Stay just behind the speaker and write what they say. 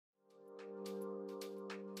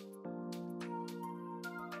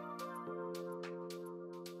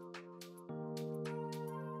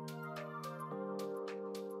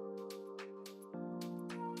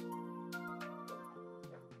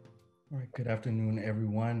All right, good afternoon,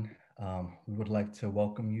 everyone. We would like to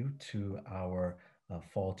welcome you to our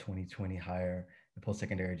Fall 2020 Higher and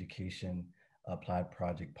Post-Secondary Education Applied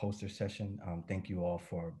Project poster session. Thank you all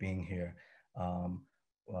for being here.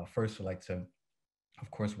 First, we'd like to,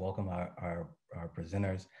 of course, welcome our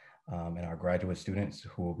presenters and our graduate students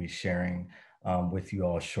who will be sharing with you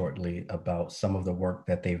all shortly about some of the work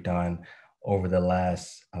that they've done over the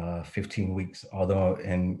last 15 weeks, although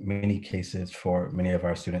in many cases for many of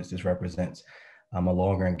our students, this represents a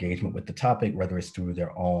longer engagement with the topic, whether it's through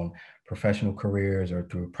their own professional careers or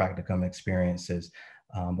through practicum experiences.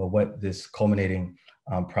 But what this culminating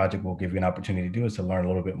project will give you an opportunity to do is to learn a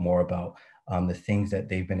little bit more about the things that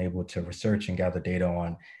they've been able to research and gather data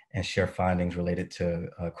on and share findings related to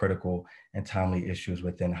critical and timely issues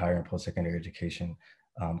within higher and post-secondary education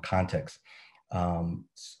context.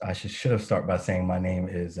 I should have started by saying my name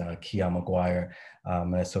is Callie McGuire.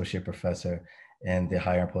 I'm an associate professor in the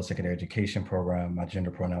higher and post-secondary education program. My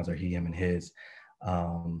gender pronouns are he, him, and his.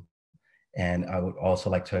 And I would also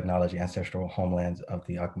like to acknowledge the ancestral homelands of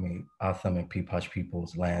the Akmi, Atham, and Peepash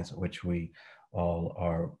peoples' lands, which we all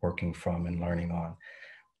are working from and learning on.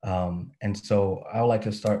 And so I would like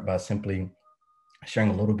to start by simply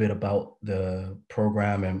sharing a little bit about the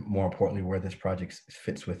program and more importantly, where this project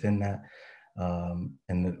fits within that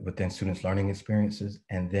and within students' learning experiences.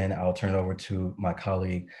 And then I'll turn it over to my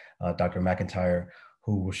colleague, Dr. McIntyre,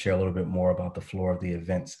 who will share a little bit more about the floor of the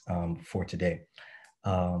events for today.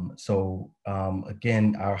 Again,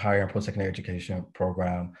 our higher and post-secondary education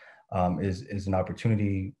program is an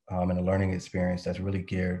opportunity and a learning experience that's really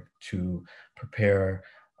geared to prepare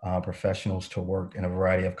professionals to work in a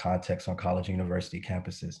variety of contexts on college and university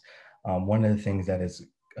campuses. One of the things that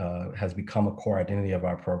has become a core identity of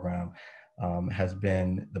our program has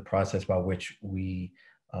been the process by which we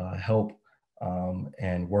help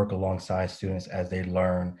and work alongside students as they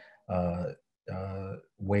learn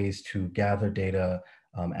ways to gather data,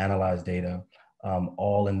 analyze data,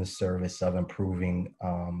 all in the service of improving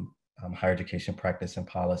higher education practice and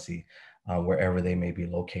policy wherever they may be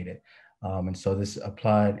located. And so this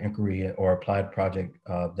applied inquiry or applied project,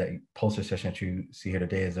 that poster session that you see here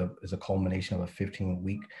today is a culmination of a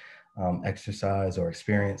 15-week exercise or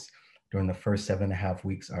experience. During the first 7.5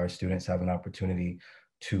 weeks, our students have an opportunity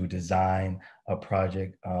to design a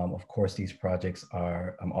project. Of course, these projects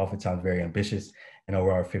are oftentimes very ambitious, and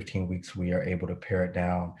over our 15 weeks, we are able to pare it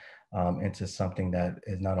down into something that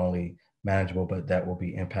is not only manageable, but that will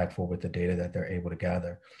be impactful with the data that they're able to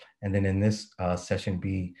gather. And then in this session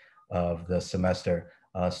B of the semester,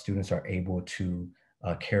 students are able to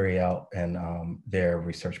carry out their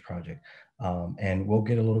research project. And we'll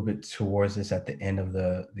get a little bit towards this at the end of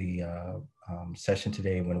the session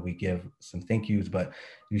today when we give some thank yous, but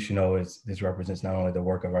you should know this represents not only the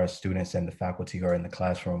work of our students and the faculty who are in the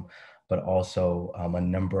classroom, but also a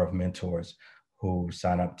number of mentors who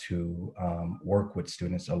sign up to work with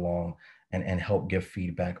students along and help give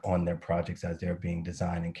feedback on their projects as they're being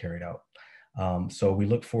designed and carried out. So we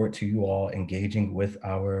look forward to you all engaging with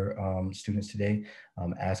our students today,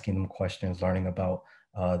 asking them questions, learning about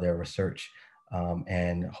their research,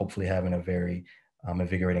 and hopefully having a very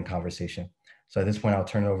invigorating conversation. So at this point, I'll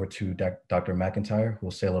turn it over to Dr. McIntyre, who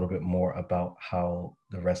will say a little bit more about how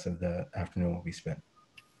the rest of the afternoon will be spent.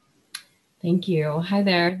 Thank you. Hi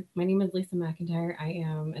there. My name is Lisa McIntyre. I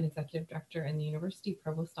am an executive director in the University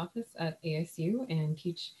Provost Office at ASU and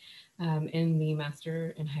teach in the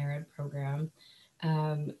Master in Higher Ed program.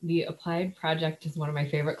 The applied project is one of my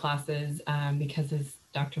favorite classes because, as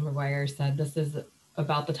Dr. McGuire said, this is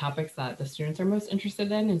about the topics that the students are most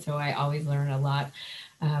interested in. And so I always learn a lot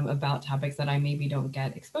about topics that I maybe don't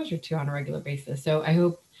get exposure to on a regular basis. So I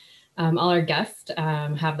hope all our guests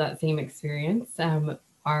have that same experience.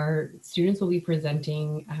 Our students will be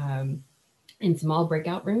presenting in small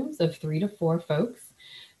breakout rooms of 3 to 4 folks.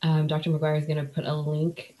 Dr. McGuire is going to put a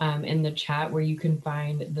link in the chat where you can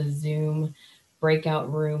find the Zoom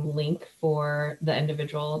breakout room link for the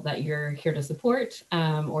individual that you're here to support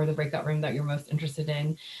or the breakout room that you're most interested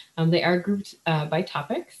in. They are grouped by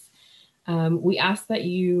topics. We ask that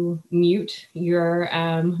you mute your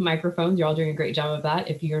microphones. You're all doing a great job of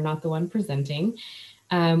that if you're not the one presenting.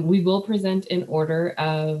 We will present in order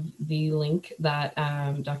of the link that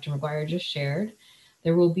Dr. McGuire just shared.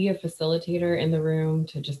 There will be a facilitator in the room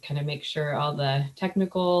to just kind of make sure all the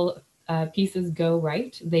technical pieces go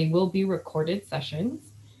right. They will be recorded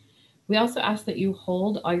sessions. We also ask that you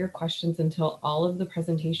hold all your questions until all of the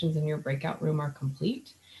presentations in your breakout room are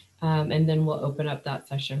complete. And then we'll open up that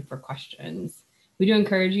session for questions. We do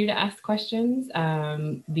encourage you to ask questions.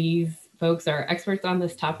 These folks are experts on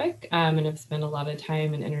this topic and have spent a lot of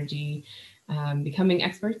time and energy becoming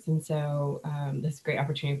experts. And so this is a great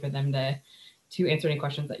opportunity for them to answer any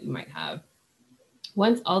questions that you might have.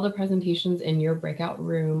 Once all the presentations in your breakout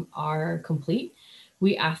room are complete,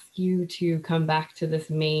 we ask you to come back to this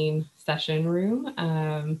main session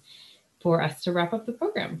room for us to wrap up the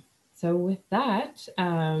program. So with that,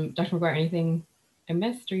 Dr. McGuire, anything I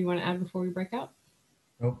missed or you want to add before we break out?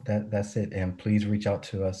 Nope, that's it. And please reach out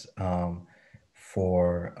to us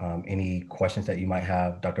for any questions that you might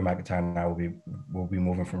have. Dr. McIntyre and I will be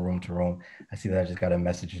moving from room to room. I see that I just got a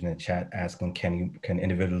message in the chat asking, can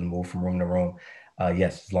individuals move from room to room?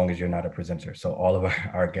 Yes, as long as you're not a presenter. So all of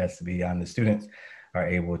our guests beyond the students are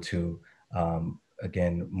able to,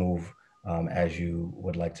 again, move as you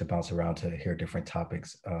would like to bounce around to hear different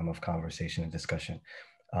topics of conversation and discussion.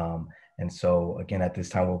 And so again, at this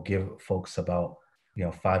time, we'll give folks about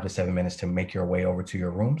 5 to 7 minutes to make your way over to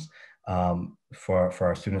your rooms. For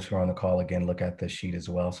our students who are on the call, again, look at the sheet as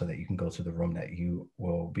well so that you can go to the room that you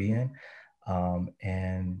will be in.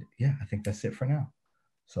 And yeah, I think that's it for now.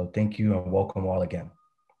 So thank you and welcome all again.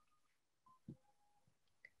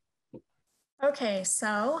 Okay,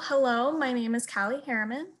 so hello, my name is Callie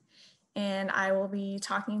Harriman, and I will be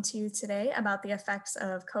talking to you today about the effects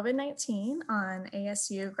of COVID-19 on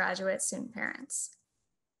ASU graduate student parents.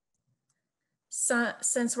 So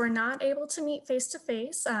since we're not able to meet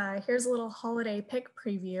face-to-face, here's a little holiday pick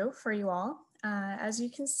preview for you all. As you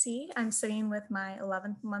can see, I'm sitting with my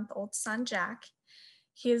 11-month-old son, Jack.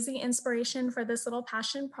 He is the inspiration for this little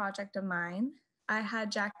passion project of mine. I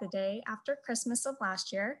had Jack the day after Christmas of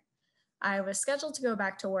last year. I was scheduled to go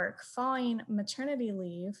back to work following maternity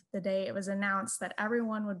leave the day it was announced that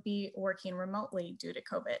everyone would be working remotely due to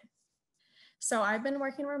COVID. So I've been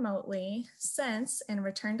working remotely since and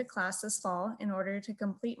returned to class this fall in order to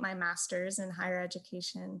complete my master's in higher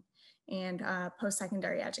education and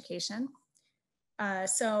post-secondary education.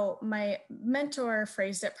 So my mentor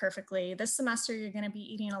phrased it perfectly. This semester, you're going to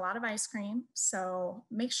be eating a lot of ice cream, so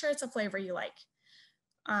make sure it's a flavor you like.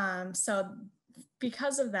 So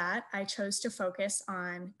because of that, I chose to focus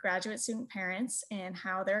on graduate student parents and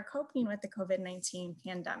how they're coping with the COVID-19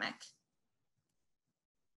 pandemic.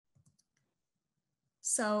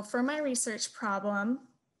 So for my research problem,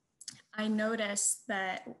 I noticed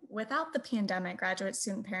that without the pandemic, graduate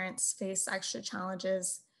student parents face extra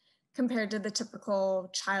challenges compared to the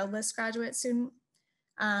typical childless graduate student.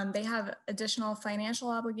 They have additional financial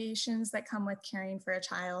obligations that come with caring for a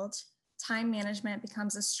child. Time management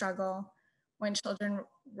becomes a struggle when children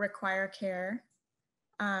require care.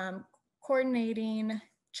 Coordinating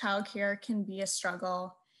childcare can be a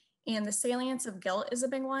struggle, and the salience of guilt is a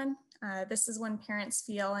big one. This is when parents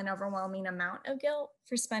feel an overwhelming amount of guilt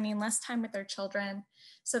for spending less time with their children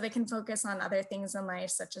so they can focus on other things in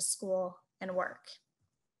life, such as school and work.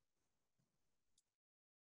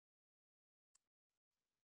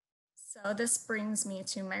 So this brings me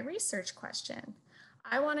to my research question.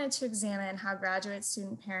 I wanted to examine how graduate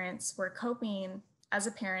student parents were coping as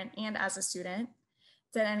a parent and as a student.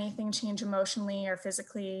 Did anything change emotionally or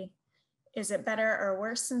physically? Is it better or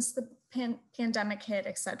worse since the pandemic hit,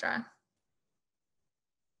 etc.?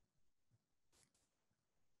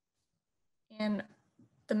 And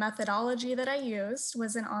the methodology that I used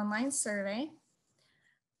was an online survey.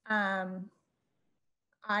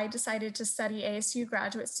 I decided to study ASU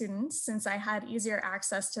graduate students since I had easier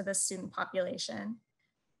access to the student population.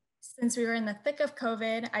 Since we were in the thick of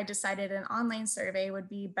COVID, I decided an online survey would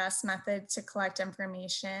be best method to collect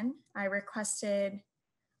information. I requested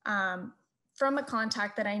from a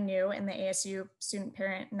contact that I knew in the ASU student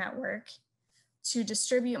parent network to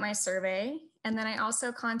distribute my survey. And then I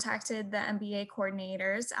also contacted the MBA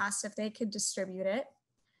coordinators, asked if they could distribute it.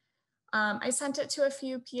 I sent it to a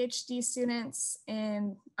few PhD students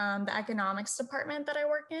in the economics department that I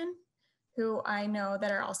work in, who I know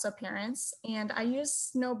that are also parents. And I used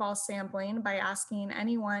snowball sampling by asking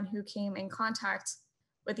anyone who came in contact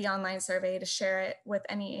with the online survey to share it with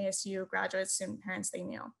any ASU graduate student parents they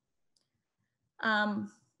knew.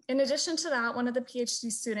 In addition to that, one of the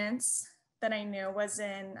PhD students that I knew was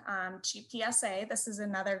in GPSA. This is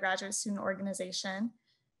another graduate student organization.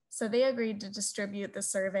 So they agreed to distribute the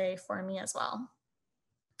survey for me as well.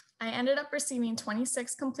 I ended up receiving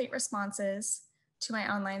 26 complete responses to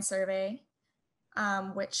my online survey,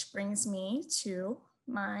 which brings me to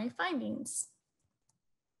my findings.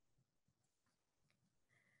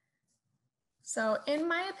 So in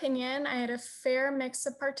my opinion, I had a fair mix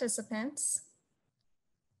of participants.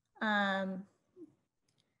 It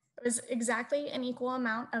was exactly an equal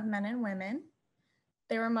amount of men and women.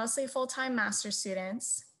 They were mostly full-time master's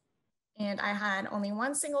students, and I had only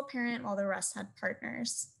one single parent while the rest had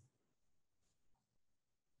partners.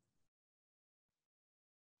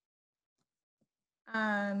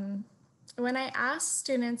 When I asked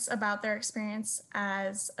students about their experience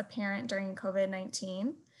as a parent during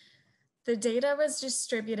COVID-19, the data was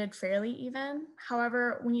distributed fairly even.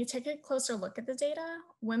 However, when you take a closer look at the data,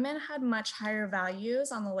 women had much higher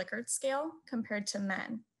values on the Likert scale compared to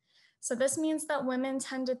men. So this means that women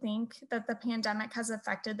tend to think that the pandemic has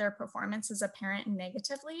affected their performance as a parent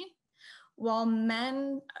negatively, while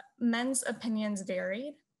men's opinions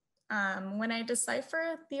varied. When I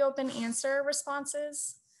decipher the open answer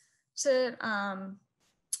responses to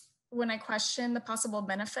when I questioned the possible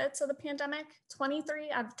benefits of the pandemic, 23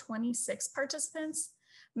 out of 26 participants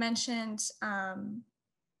mentioned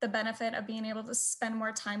the benefit of being able to spend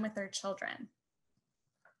more time with their children.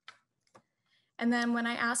 And then when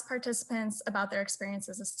I asked participants about their experience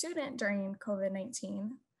as a student during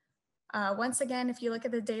COVID-19, once again, if you look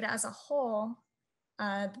at the data as a whole,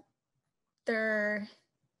 there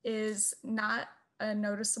is not a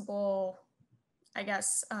noticeable, I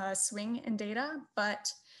guess, swing in data,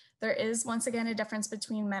 but there is once again a difference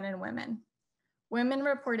between men and women. Women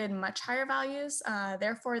reported much higher values,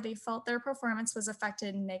 therefore they felt their performance was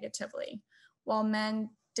affected negatively, while men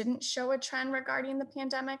didn't show a trend regarding the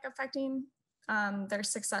pandemic affecting their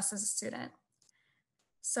success as a student.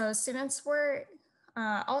 So students were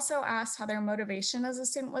also asked how their motivation as a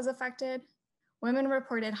student was affected. Women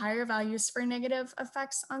reported higher values for negative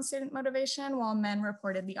effects on student motivation, while men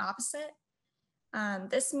reported the opposite.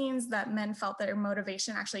 This means that men felt that their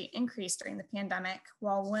motivation actually increased during the pandemic,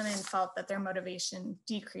 while women felt that their motivation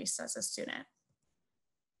decreased as a student.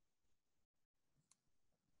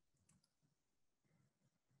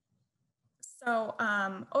 So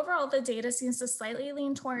overall, the data seems to slightly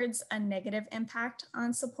lean towards a negative impact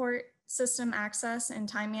on support system access and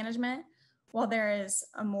time management, while there is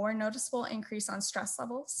a more noticeable increase on stress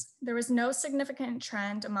levels. There was no significant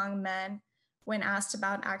trend among men when asked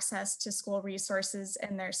about access to school resources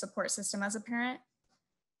and their support system as a parent.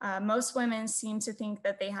 Most women seem to think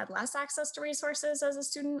that they had less access to resources as a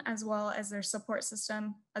student, as well as their support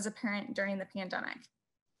system as a parent during the pandemic.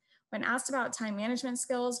 When asked about time management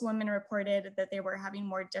skills, women reported that they were having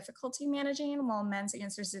more difficulty managing, while men's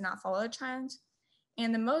answers did not follow a trend.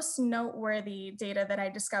 And the most noteworthy data that I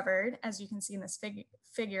discovered, as you can see in this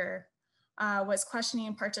figure, was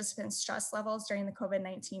questioning participants' stress levels during the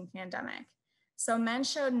COVID-19 pandemic. So men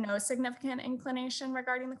showed no significant inclination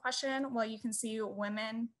regarding the question, while you can see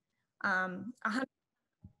women 100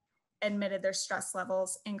 admitted their stress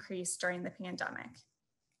levels increased during the pandemic.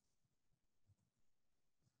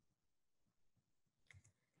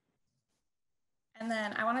 And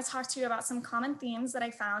then I want to talk to you about some common themes that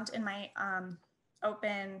I found in my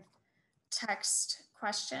open text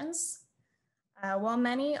questions. While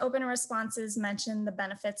many open responses mention the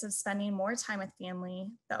benefits of spending more time with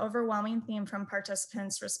family, the overwhelming theme from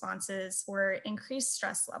participants' responses were increased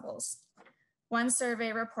stress levels. One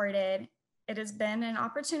survey reported, "It has been an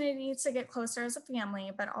opportunity to get closer as a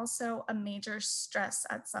family, but also a major stress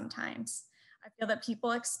at some times. I feel that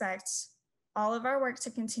people expect all of our work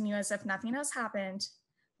to continue as if nothing has happened.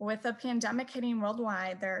 With a pandemic hitting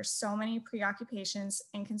worldwide, there are so many preoccupations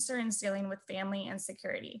and concerns dealing with family and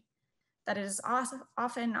security that it is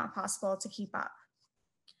often not possible to keep up."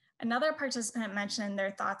 Another participant mentioned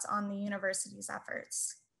their thoughts on the university's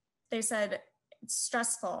efforts. They said, "It's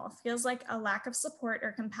stressful, feels like a lack of support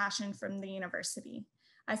or compassion from the university.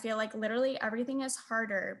 I feel like literally everything is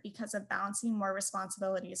harder because of balancing more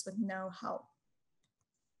responsibilities with no help."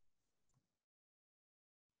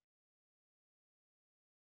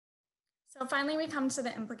 So finally, we come to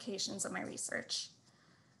the implications of my research.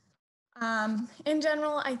 In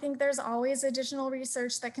general, I think there's always additional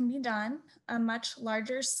research that can be done. A much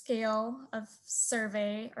larger scale of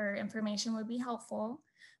survey or information would be helpful.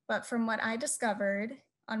 But from what I discovered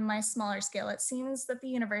on my smaller scale, it seems that the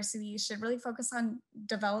university should really focus on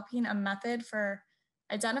developing a method for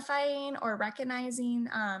identifying or recognizing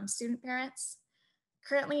student parents.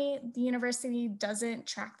 Currently, the university doesn't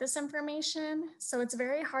track this information, so it's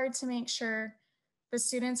very hard to make sure the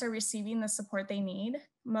students are receiving the support they need.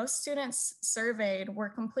 Most students surveyed were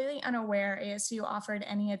completely unaware ASU offered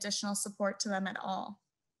any additional support to them at all.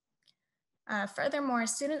 Furthermore,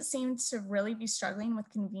 students seem to really be struggling with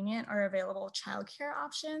convenient or available childcare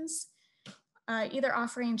options. Either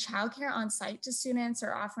offering childcare on site to students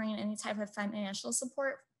or offering any type of financial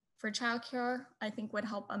support for childcare, I think would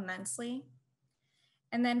help immensely.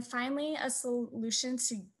 And then finally, a solution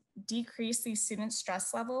to decrease these student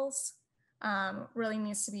stress levels really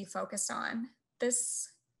needs to be focused on. This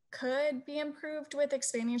could be improved with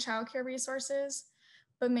expanding childcare resources,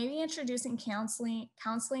 but maybe introducing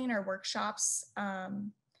counseling or workshops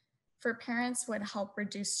for parents would help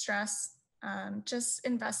reduce stress Just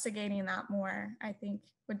investigating that more, I think,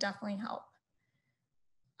 would definitely help.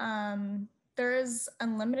 There is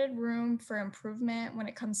unlimited room for improvement when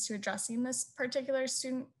it comes to addressing this particular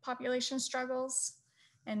student population struggles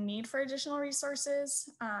and need for additional resources,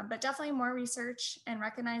 but definitely more research and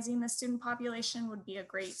recognizing the student population would be a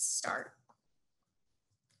great start.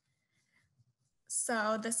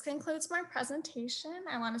 So this concludes my presentation.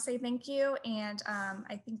 I want to say thank you, and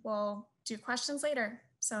I think we'll do questions later.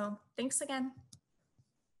 So thanks again.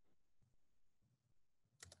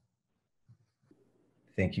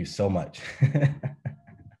 Thank you so much.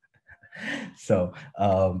 So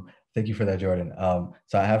thank you for that, Jordan.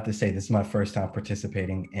 So I have to say, this is my first time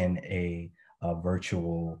participating in a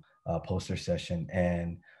virtual poster session,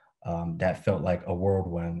 and that felt like a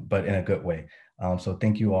whirlwind, but in a good way. So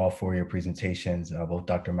thank you all for your presentations. Both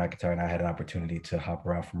Dr. McIntyre and I had an opportunity to hop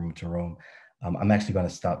around from room to room. I'm actually going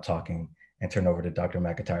to stop talking and turn over to Dr.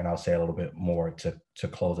 McIntyre, and I'll say a little bit more to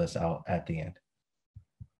close us out at the end.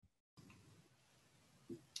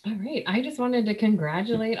 All right. I just wanted to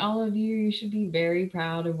congratulate all of you. You should be very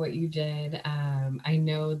proud of what you did. I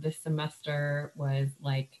know this semester was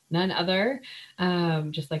like none other.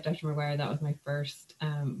 Just like Dr. McGuire, that was my first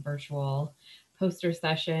virtual poster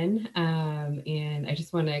session. And I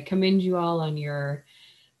just want to commend you all on your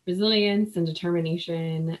resilience and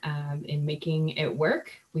determination in making it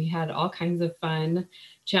work. We had all kinds of fun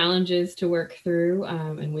challenges to work through,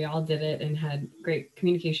 and we all did it and had great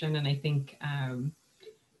communication. And I think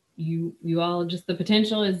you all, just the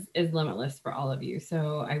potential is limitless for all of you.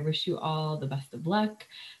 So I wish you all the best of luck.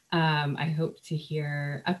 I hope to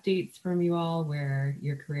hear updates from you all where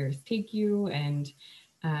your careers take you, and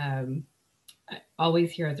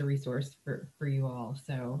always here as a resource for you all.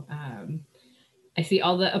 So I see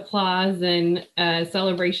all the applause and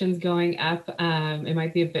celebrations going up. It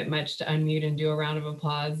might be a bit much to unmute and do a round of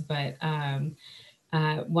applause, but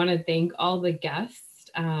want to thank all the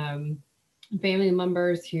guests, family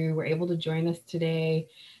members who were able to join us today.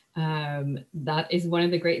 That is one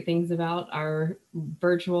of the great things about our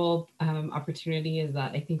virtual opportunity, is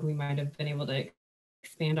that I think we might have been able to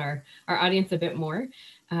expand our audience a bit more.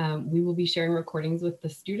 We will be sharing recordings with the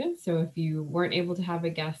students. So if you weren't able to have a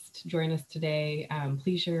guest join us today,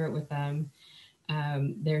 please share it with them.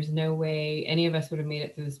 There's no way any of us would have made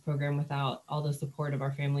it through this program without all the support of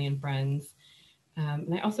our family and friends.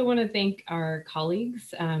 And I also want to thank our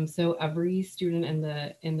colleagues. So every student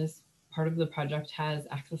in this part of the project has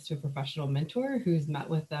access to a professional mentor who's met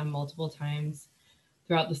with them multiple times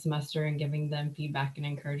throughout the semester and giving them feedback and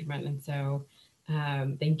encouragement. And so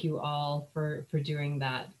thank you all for doing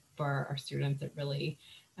that for our students. It really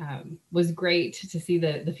was great to see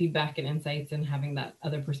the feedback and insights, and having that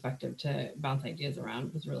other perspective to bounce ideas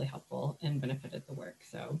around was really helpful and benefited the work.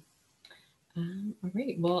 So all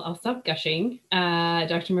right, well, I'll stop gushing.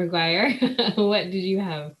 Dr. McGuire, what did you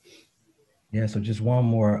have? Yeah, so just one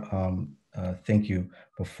more thank you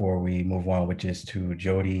before we move on, which is to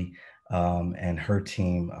Jody and her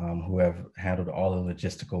team, who have handled all the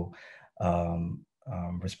logistical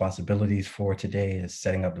responsibilities for today, is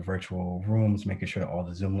setting up the virtual rooms, making sure that all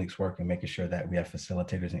the Zoom links work, and making sure that we have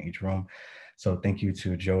facilitators in each room. So thank you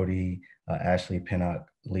to Jody, Ashley, Pinnock,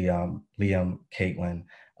 Liam, Caitlin,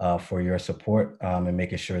 for your support and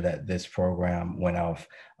making sure that this program went off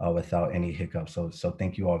without any hiccups. So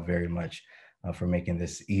thank you all very much for making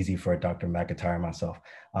this easy for Dr. McIntyre and myself.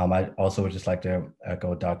 I also would just like to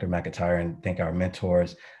echo Dr. McIntyre and thank our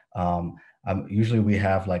mentors. Usually we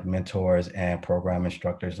have like mentors and program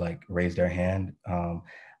instructors like raise their hand.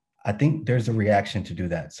 I think there's a reaction to do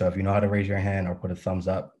that. So if you know how to raise your hand or put a thumbs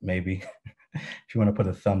up, maybe. If you want to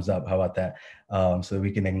put a thumbs up, how about that? So that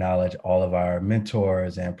we can acknowledge all of our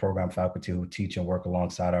mentors and program faculty who teach and work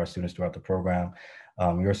alongside our students throughout the program.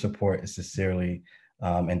 Your support is sincerely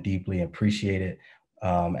and deeply appreciated.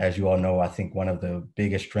 As you all know, I think one of the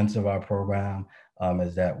biggest strengths of our program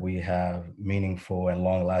is that we have meaningful and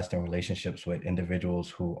long-lasting relationships with individuals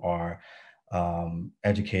who are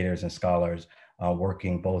educators and scholars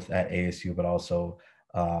working both at ASU, but also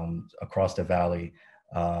across the Valley,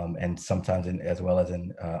 and sometimes as well as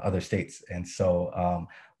in other states. And so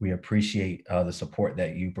we appreciate the support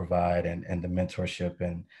that you provide, and the mentorship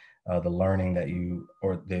and the learning that you,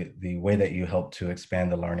 or the way that you help to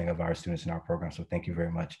expand the learning of our students in our program. So thank you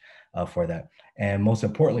very much for that. And most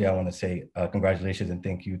importantly, I want to say congratulations and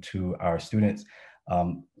thank you to our students.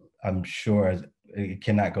 I'm sure it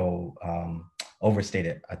cannot go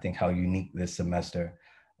overstated, I think, how unique this semester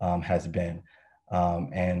has been.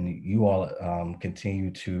 And you all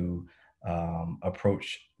continue to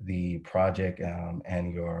approach the project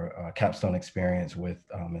and your capstone experience with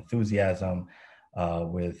enthusiasm,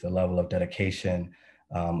 with a level of dedication,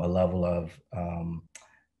 a level of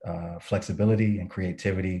flexibility and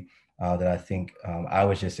creativity that I think I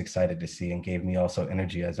was just excited to see, and gave me also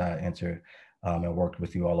energy as I entered and worked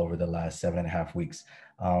with you all over the last 7.5 weeks.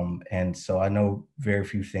 And so I know very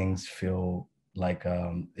few things feel like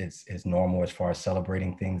it's normal as far as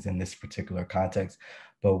celebrating things in this particular context,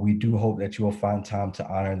 but we do hope that you will find time to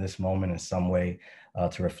honor this moment in some way,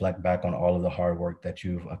 to reflect back on all of the hard work that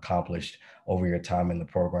you've accomplished over your time in the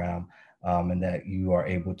program, and that you are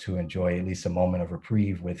able to enjoy at least a moment of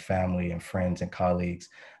reprieve with family and friends and colleagues,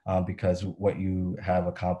 because what you have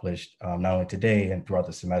accomplished, not only today and throughout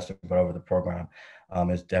the semester, but over the program,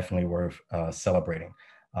 is definitely worth celebrating.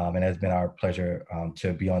 And it has been our pleasure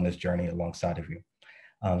to be on this journey alongside of you.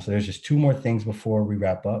 So there's just two more things before we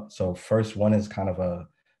wrap up. So first one is kind of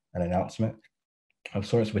an announcement of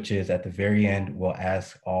sorts, which is at the very end, we'll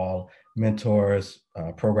ask all mentors,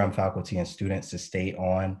 program faculty, and students to stay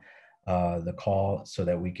on the call so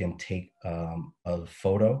that we can take a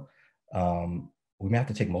photo. We may have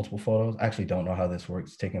to take multiple photos. I actually don't know how this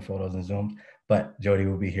works, taking photos in Zoom, but Jody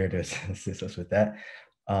will be here to assist us with that.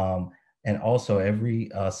 And also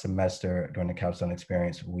every semester during the capstone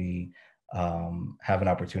experience, we have an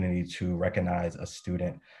opportunity to recognize a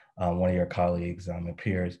student, one of your colleagues and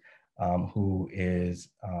peers, who is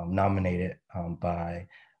nominated by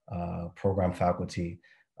program faculty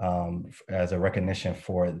as a recognition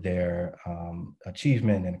for their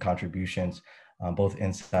achievement and contributions, both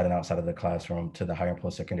inside and outside of the classroom, to the higher and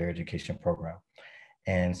post-secondary education program.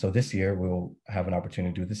 And so this year we'll have an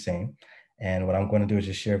opportunity to do the same. And what I'm going to do is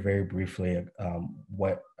just share very briefly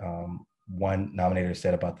what one nominator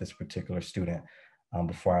said about this particular student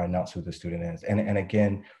before I announce who the student is. And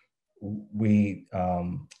again, we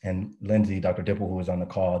and Lindsay, Dr. Dipple, who is on the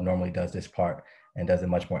call, normally does this part and does it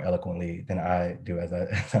much more eloquently than I do as I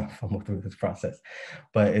fumble through this process.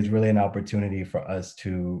 But it's really an opportunity for us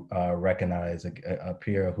to recognize a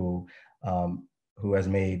peer who has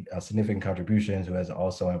made significant contributions, who has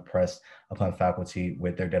also impressed upon faculty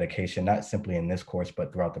with their dedication, not simply in this course,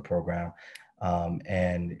 but throughout the program,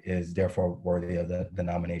 and is therefore worthy of the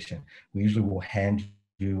nomination. We usually will hand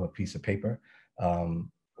you a piece of paper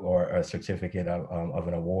or a certificate of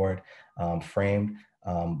an award framed.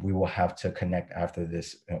 We will have to connect after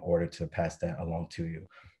this in order to pass that along to you.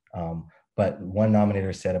 But one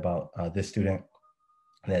nominator said about this student,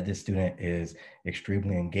 that this student is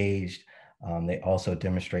extremely engaged. They also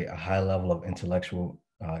demonstrate a high level of intellectual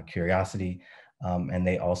curiosity, and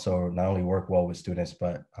they also not only work well with students,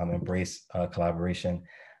 but embrace collaboration,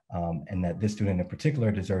 and that this student in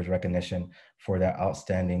particular deserves recognition for their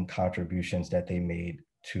outstanding contributions that they made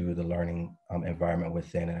to the learning environment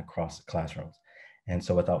within and across classrooms. And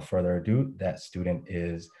so without further ado, that student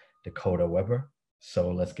is Dakota Weber.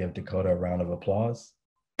 So let's give Dakota a round of applause.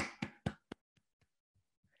 And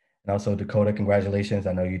also, Dakota, congratulations.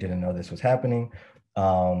 I know you didn't know this was happening.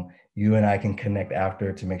 You and I can connect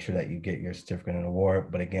after to make sure that you get your certificate and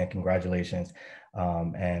award. But again, congratulations,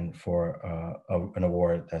 and for an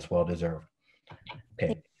award that's well deserved.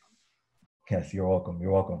 Okay. Yes, you're welcome.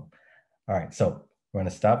 You're welcome. All right. So we're going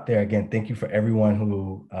to stop there. Again, thank you for everyone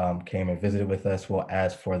who came and visited with us. We'll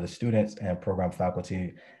ask for the students and program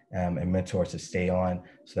faculty and mentors to stay on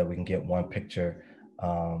so that we can get one picture,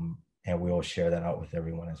 and we'll share that out with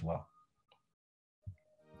everyone as well.